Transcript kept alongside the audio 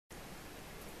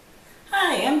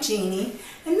I'm Jeannie,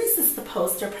 and this is the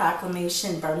poster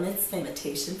proclamation bar mitzvah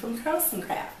invitation from Crows and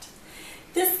Craft.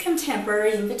 This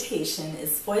contemporary invitation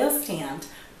is foil stamped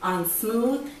on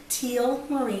smooth teal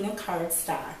merino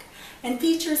cardstock and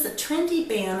features a trendy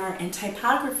banner and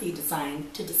typography design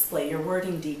to display your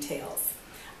wording details.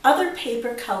 Other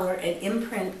paper, color, and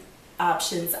imprint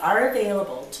options are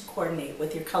available to coordinate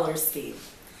with your color scheme.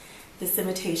 This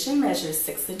invitation measures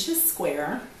 6 inches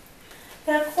square.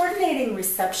 The coordinating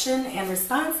reception and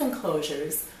response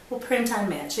enclosures will print on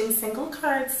matching single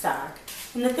cardstock,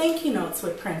 and the thank you notes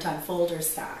would print on folder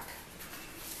stock.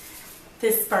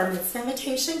 This bar mitzvah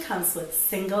invitation comes with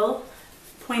single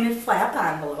pointed flap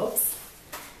envelopes.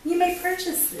 You may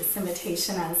purchase this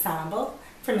invitation ensemble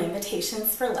from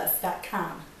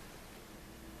invitationsforless.com.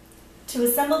 To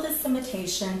assemble this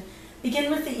invitation, begin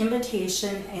with the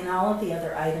invitation and all of the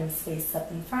other items faced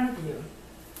up in front of you.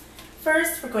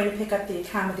 First, we're going to pick up the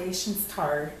accommodations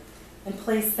card and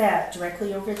place that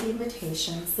directly over the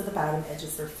invitation so the bottom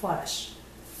edges are flush.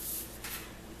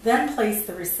 Then place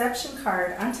the reception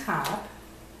card on top,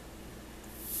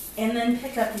 and then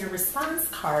pick up your response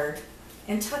card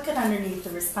and tuck it underneath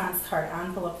the response card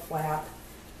envelope flap.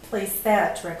 Place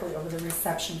that directly over the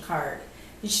reception card.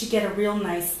 You should get a real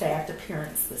nice stacked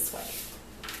appearance this way.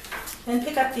 Then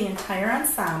pick up the entire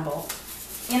ensemble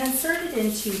and insert it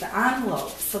into the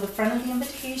envelope so the front of the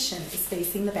invitation is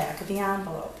facing the back of the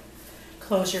envelope.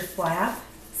 Close your flap,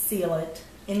 seal it,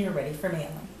 and you're ready for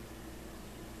mailing.